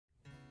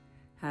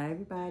Hi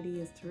everybody,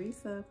 it's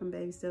Teresa from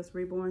Baby Steps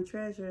Reborn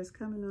Treasures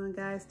coming on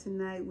guys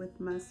tonight with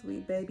my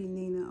sweet baby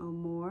Nina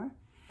Amor.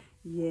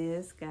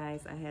 Yes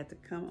guys, I had to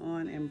come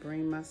on and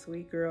bring my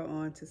sweet girl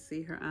on to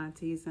see her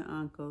aunties and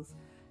uncles.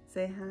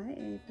 Say hi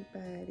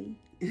everybody.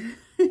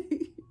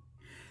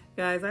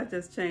 Guys, I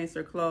just changed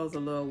her clothes a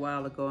little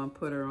while ago and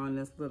put her on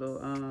this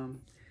little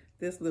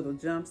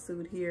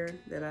jumpsuit here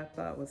that I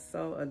thought was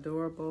so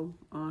adorable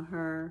on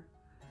her.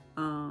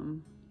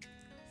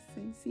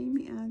 Say, see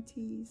me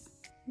aunties.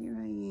 Here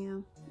I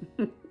am.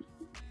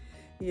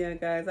 Yeah,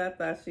 guys, I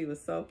thought she was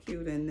so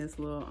cute in this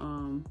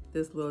little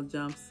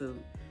jumpsuit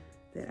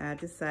that I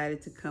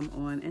decided to come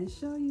on and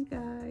show you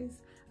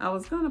guys. I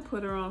was gonna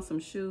put her on some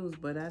shoes,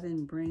 but I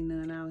didn't bring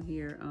none out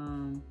here.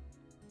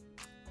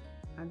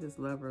 I just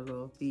love her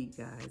little feet,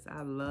 guys.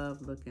 I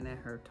love looking at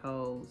her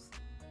toes.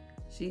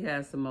 She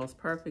has the most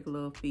perfect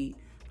little feet.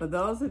 For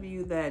those of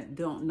you that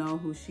don't know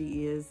who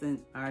she is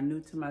and are new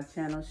to my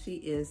channel, she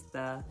is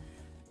the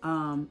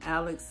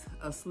Alex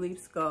Asleep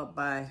Sculpt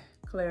by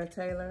Claire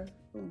Taylor.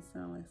 Doesn't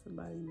sound like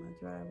somebody in my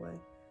driveway.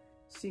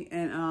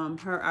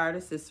 Her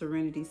artist is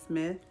Serenity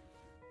Smith.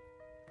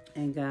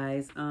 And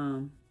guys,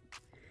 I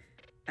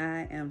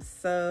am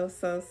so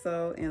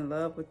in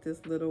love with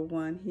this little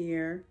one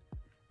here.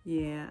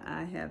 Yeah,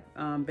 I have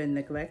been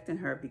neglecting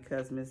her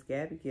because Miss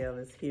Gabrielle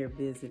is here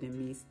visiting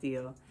me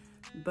still.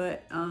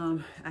 But I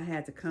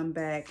had to come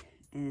back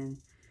and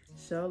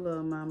show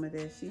little mama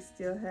that she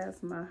still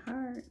has my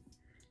heart.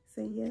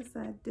 Say, yes,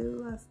 I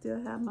do. I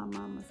still have my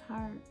mama's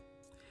heart.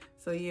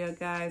 So yeah,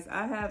 guys,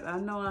 I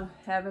know I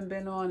haven't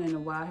been on in a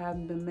while. I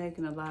haven't been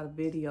making a lot of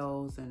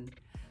videos, and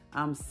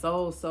I'm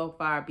so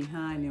far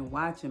behind in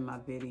watching my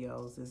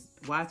videos.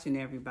 Watching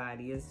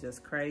everybody. It's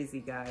just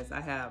crazy, guys.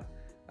 I have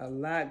a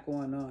lot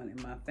going on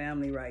in my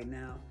family right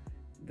now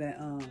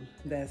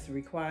that's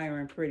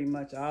requiring pretty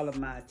much all of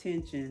my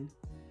attention.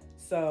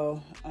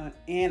 So,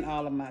 and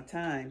all of my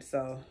time.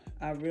 So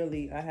I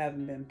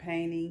haven't been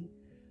painting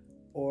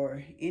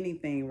or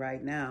anything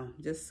right now.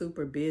 Just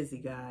super busy,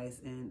 guys.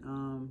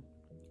 And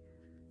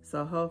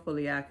so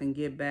hopefully I can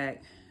get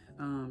back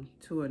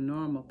to a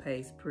normal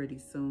pace pretty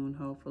soon,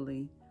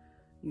 hopefully,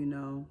 you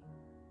know.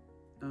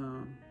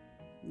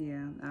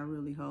 Yeah, I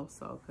really hope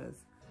so,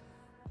 because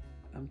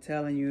I'm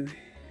telling you,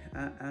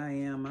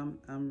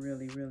 I'm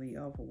really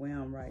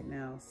overwhelmed right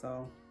now.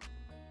 So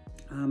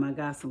I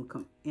got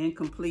some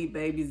incomplete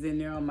babies in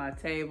there on my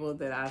table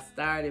that I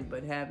started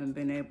but haven't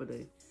been able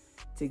to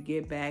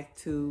get back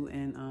to.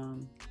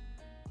 And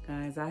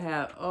guys, I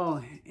have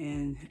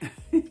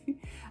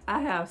I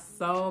have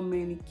so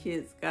many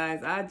kits,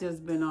 guys. I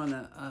just been on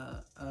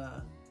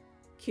a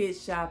kit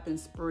shopping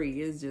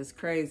spree. It's just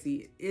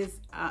crazy.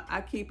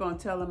 I keep on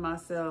telling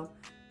myself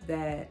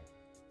that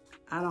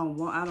I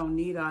don't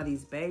need all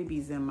these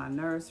babies in my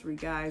nursery,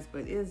 guys,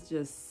 but it's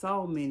just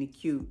so many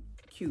cute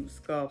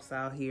sculpts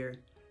out here.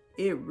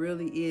 It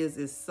really is.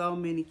 It's so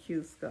many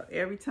cute sculpts.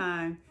 Every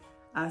time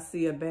I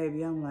see a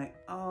baby, I'm like,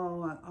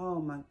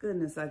 oh my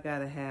goodness, I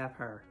gotta have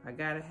her. I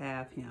gotta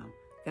have him.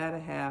 Gotta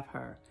have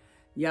her.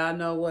 Y'all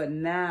know what?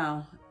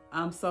 Now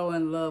I'm so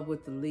in love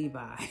with the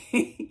Levi.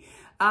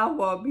 I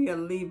want me a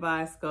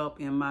Levi sculpt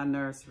in my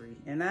nursery.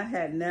 And I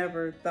had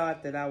never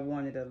thought that I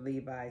wanted a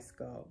Levi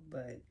sculpt,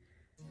 but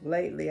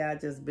lately I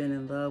just been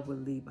in love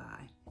with Levi.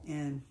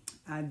 And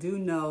I do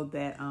know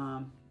that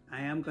I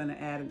am gonna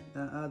add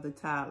the other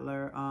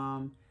toddler,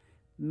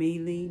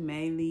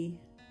 Maylee.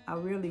 I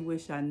really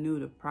wish I knew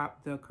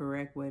the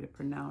correct way to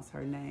pronounce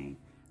her name.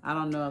 I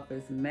don't know if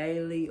it's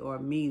Maylee or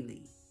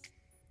Mealy.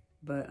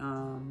 But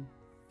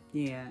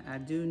yeah, I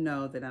do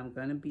know that I'm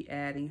gonna be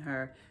adding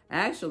her.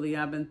 Actually,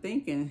 I've been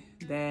thinking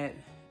that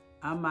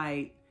I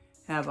might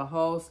have a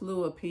whole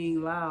slew of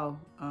Ping Lao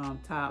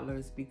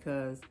toddlers,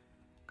 because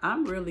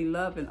I'm really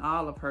loving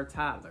all of her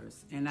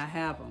toddlers, and I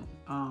have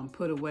them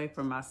put away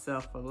for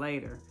myself for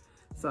later.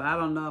 So I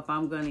don't know if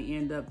I'm gonna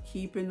end up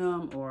keeping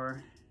them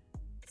or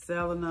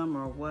selling them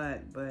or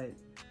what, but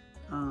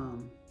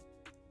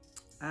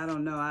I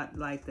don't know. I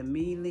like the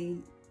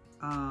Maylee,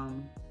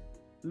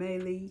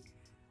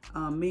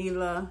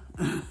 Mila,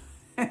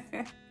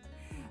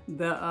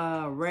 the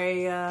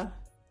Raya,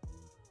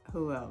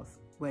 who else?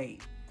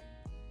 Wait,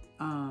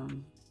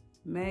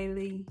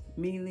 Mealy,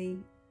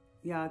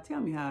 y'all tell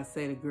me how I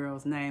say the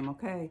girl's name,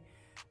 okay?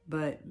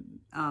 But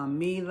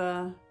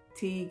Mila,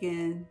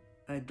 Tegan,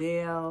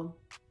 Adele,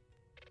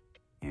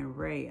 and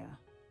Raya.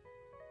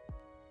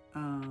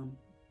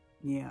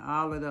 Yeah,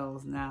 all of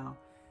those now.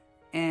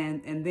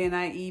 And then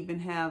I even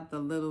have the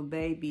little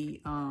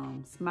baby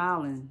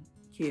Smiling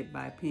kit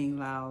by Ping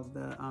Lao,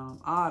 the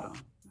Autumn.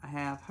 I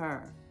have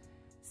her.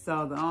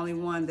 So the only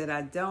one that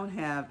I don't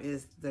have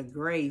is the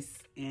Grace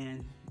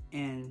and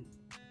you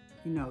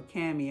know,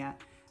 Cammy.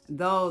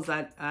 Those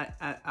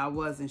I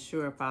wasn't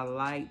sure if I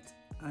liked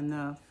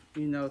enough,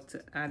 you know,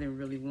 I didn't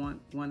really want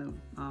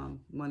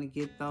to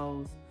get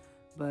those.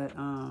 But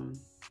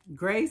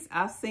Grace,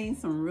 I've seen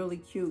some really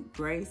cute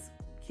Grace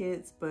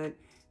kits, but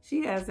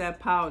she has that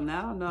pouting.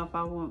 I don't know if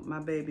I want my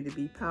baby to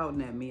be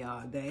pouting at me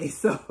all day.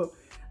 So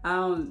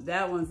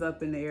that one's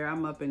up in the air.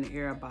 I'm up in the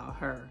air about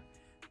her.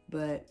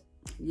 But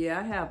yeah,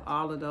 I have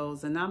all of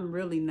those, and I'm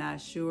really not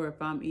sure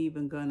if I'm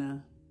even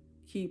gonna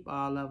keep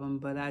all of them,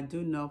 but I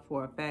do know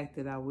for a fact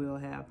that I will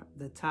have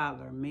the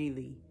toddler,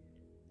 Mealy.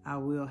 I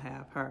will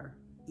have her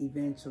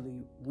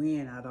eventually.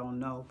 When, I don't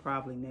know,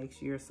 probably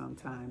next year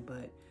sometime,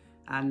 but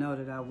I know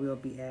that I will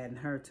be adding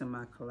her to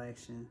my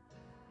collection.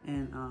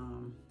 And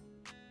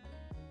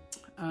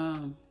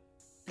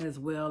as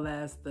well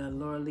as the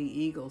Lorelei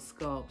Eagle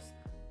sculpts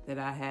that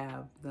I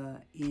have,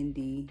 the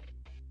Indie,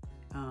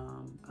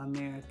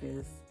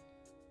 America's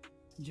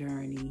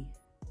Journey,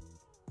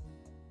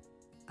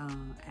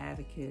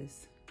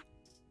 Atticus.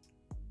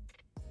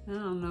 I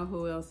don't know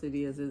who else it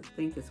is. I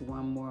think it's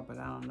one more, but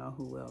I don't know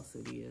who else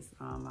it is.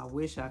 I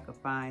wish I could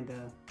find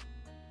a,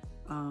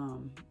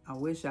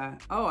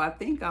 I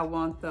think I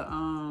want the,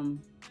 I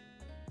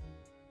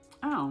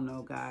don't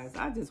know, guys.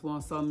 I just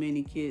want so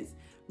many kids.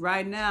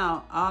 Right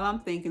now, all I'm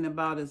thinking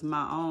about is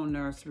my own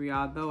nursery,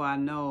 although I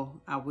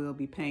know I will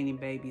be painting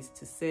babies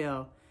to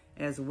sell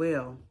as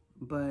well.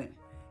 But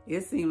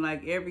it seems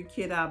like every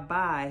kid I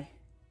buy,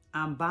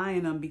 I'm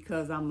buying them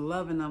because I'm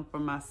loving them for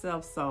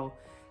myself. So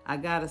I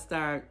got to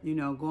start, you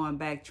know, going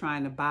back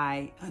trying to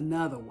buy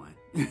another one,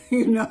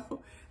 you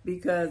know,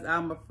 because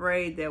I'm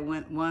afraid that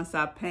once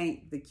I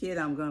paint the kid,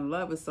 I'm going to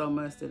love it so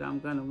much that I'm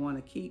going to want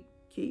to keep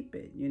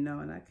it, you know,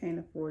 and I can't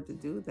afford to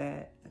do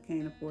that. I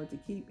can't afford to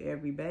keep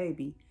every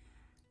baby.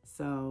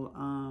 So,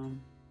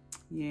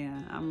 yeah,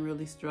 I'm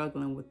really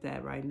struggling with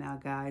that right now,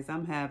 guys.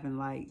 I'm having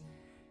like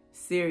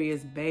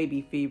serious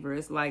baby fever.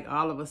 It's like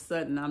all of a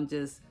sudden I'm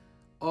just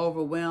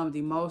overwhelmed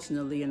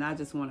emotionally, and I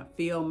just want to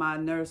fill my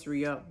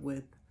nursery up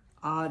with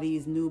all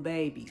these new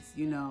babies.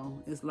 You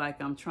know, it's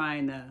like I'm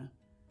trying to,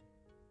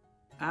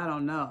 I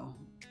don't know.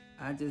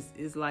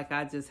 It's like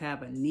I just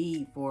have a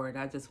need for it.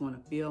 I just want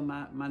to fill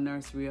my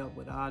nursery up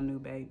with all new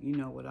babies, you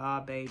know, with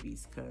all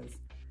babies. Because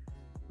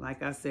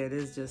like I said,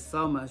 there's just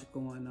so much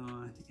going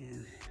on.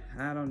 And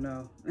I don't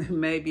know,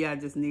 maybe I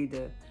just need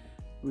to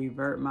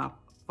revert my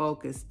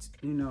focus,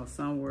 you know,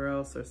 somewhere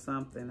else or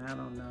something. I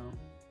don't know.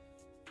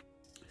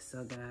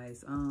 So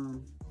guys,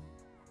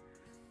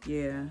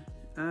 yeah,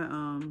 all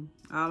I'm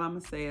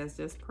gonna say is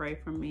just pray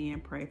for me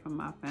and pray for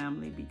my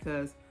family,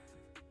 because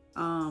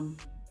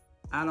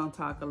I don't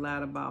talk a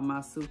lot about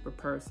my super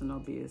personal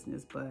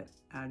business, but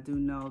I do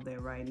know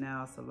that right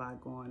now it's a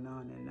lot going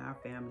on and our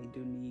family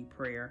do need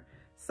prayer.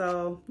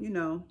 So, you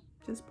know,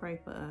 just pray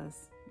for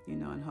us, you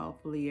know, and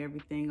hopefully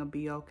everything will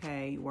be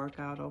okay, work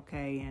out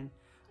okay, and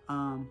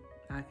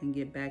I can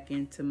get back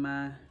into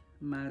my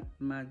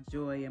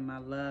joy and my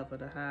love of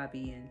the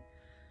hobby, and,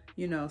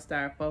 you know,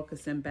 start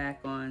focusing back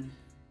on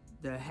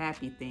the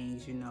happy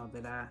things, you know,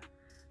 that I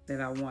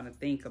want to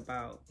think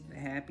about, the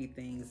happy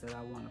things that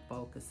I want to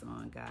focus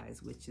on,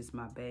 guys, which is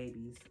my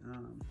babies.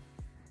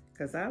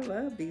 Because I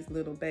love these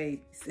little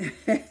babies.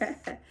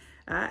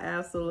 I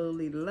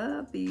absolutely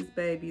love these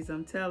babies.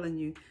 I'm telling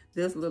you,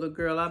 this little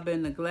girl, I've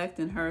been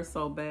neglecting her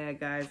so bad,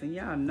 guys. And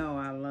y'all know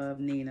I love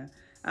Nina.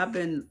 I've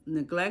been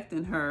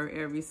neglecting her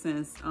ever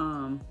since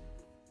the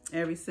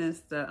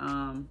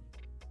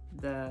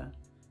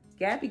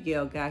Gabby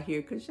got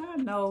here, because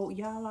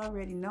y'all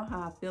already know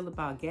how I feel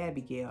about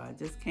Gabby. I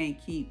just can't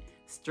keep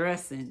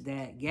stressing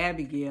that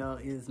Gabby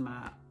is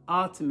my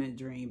ultimate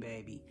dream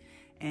baby.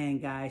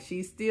 And guys,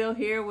 she's still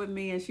here with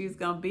me, and she's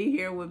gonna be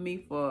here with me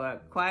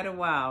for quite a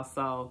while.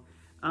 So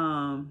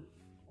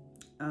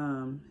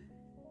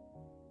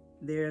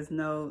there's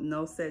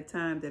no set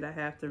time that I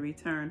have to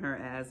return her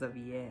as of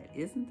yet.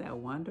 Isn't that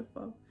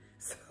wonderful?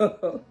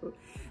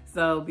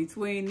 So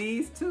between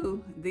these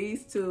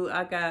two,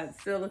 I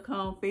got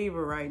silicone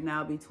fever right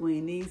now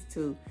between these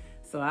two.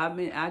 So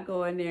I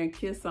go in there and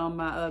kiss on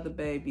my other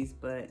babies,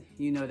 but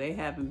you know, they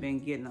haven't been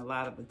getting a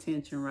lot of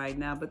attention right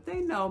now, but they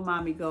know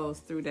mommy goes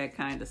through that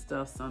kind of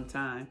stuff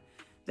sometime.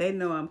 They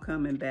know I'm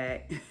coming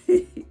back.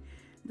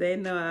 They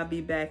know I'll be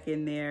back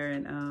in there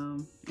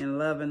and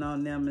loving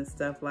on them and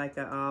stuff like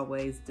I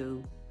always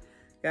do.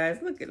 Guys,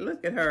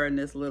 look at her in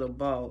this little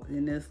bow,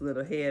 in this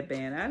little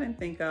headband. I didn't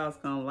think I was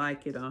gonna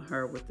like it on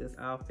her with this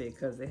outfit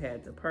because it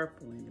had the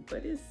purple in it,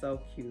 but it's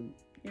so cute.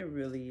 It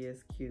really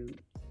is cute.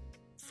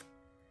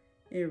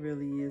 It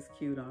really is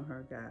cute on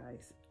her,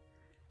 guys.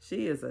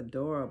 She is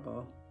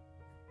adorable.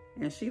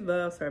 And she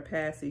loves her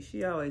passy.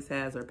 She always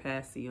has her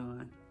passy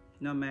on,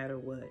 no matter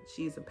what.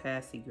 She's a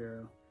passy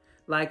girl.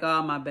 Like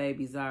all my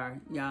babies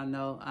are. Y'all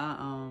know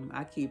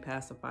I keep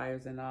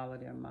pacifiers in all of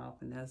their mouth,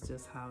 and that's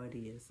just how it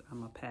is.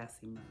 I'm a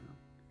passy mom.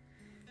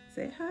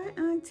 Say hi,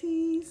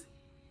 aunties.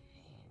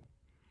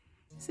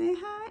 Say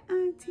hi,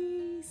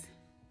 aunties.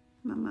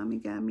 My mommy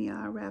got me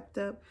all wrapped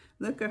up.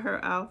 Look at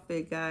her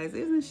outfit, guys.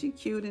 Isn't she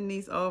cute in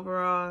these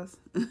overalls?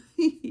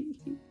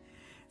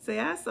 Say,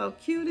 I'm so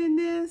cute in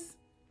this.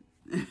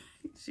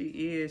 She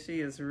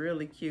is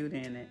really cute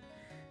in it.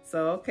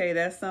 So, okay,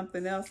 that's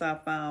something else I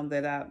found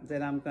that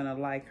I'm gonna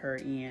like her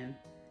in,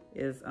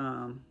 is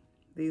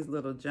these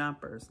little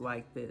jumpers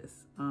like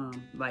this.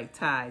 Like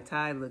Ty.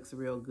 Ty looks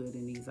real good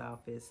in these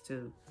outfits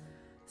too.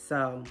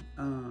 So,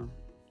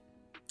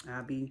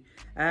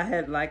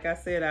 like I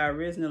said, I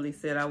originally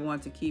said I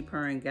want to keep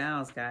her in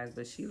gowns, guys,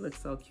 but she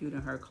looks so cute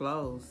in her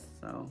clothes.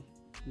 So,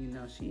 you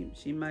know,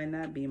 she might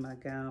not be my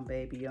gown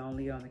baby,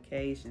 only on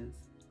occasions.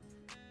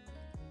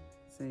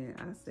 So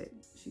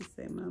she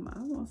said, Mama, I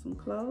want some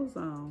clothes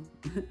on.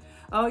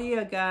 Oh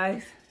yeah,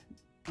 guys.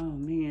 Oh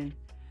man.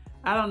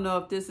 I don't know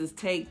if this is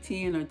take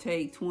 10 or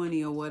take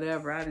 20 or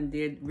whatever. I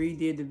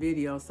redid the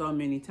video so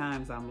many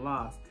times I'm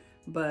lost.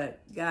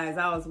 But guys,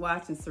 I was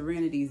watching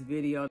Serenity's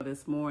video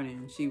this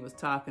morning. She was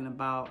talking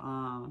about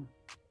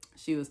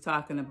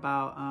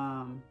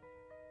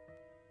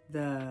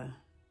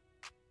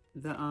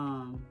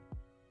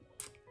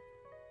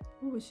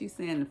what was she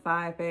saying? The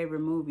 5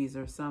 favorite movies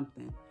or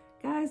something.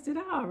 Guys, did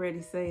I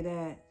already say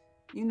that?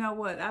 You know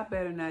what? I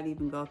better not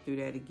even go through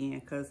that again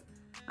because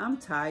I'm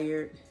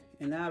tired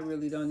and I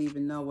really don't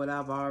even know what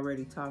I've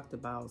already talked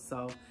about.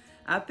 So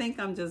I think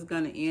I'm just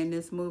gonna end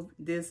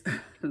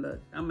look,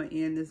 I'm gonna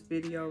end this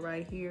video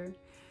right here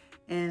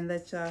and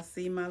let y'all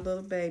see my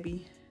little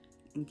baby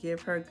and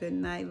give her good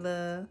night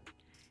love.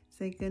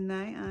 Say good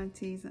night,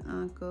 aunties and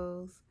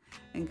uncles.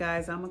 And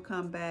guys, I'm gonna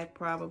come back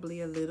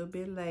probably a little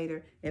bit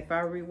later. If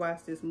I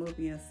rewatch this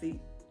movie and see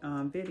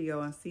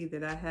video and see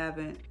that I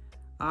haven't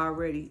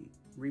already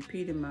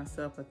repeated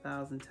myself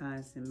 1,000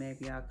 times, then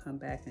maybe I'll come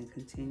back and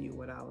continue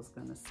what I was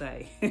gonna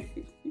say.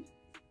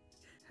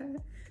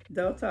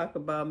 Don't talk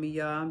about me,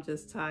 y'all. I'm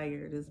just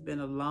tired. It's been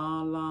a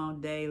long,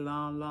 long day,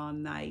 long,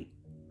 long night,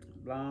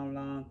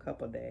 long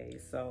couple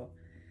days. So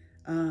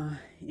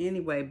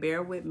anyway,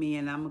 bear with me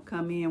and I'm gonna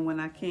come in when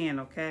I can,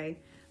 okay?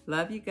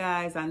 Love you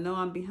guys. I know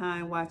I'm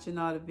behind watching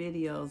all the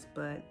videos,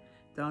 but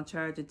don't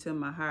charge it to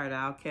my heart.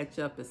 I'll catch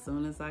up as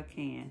soon as I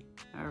can.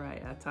 All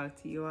right, I'll talk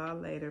to you all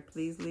later.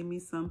 Please leave me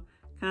some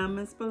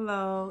comments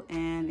below.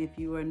 And if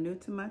you are new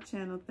to my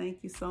channel,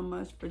 thank you so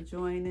much for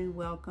joining.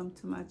 Welcome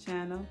to my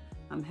channel.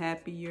 I'm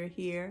happy you're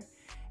here.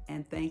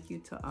 And thank you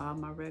to all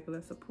my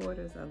regular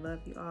supporters. I love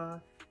you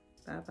all.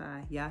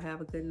 Bye-bye. Y'all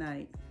have a good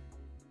night.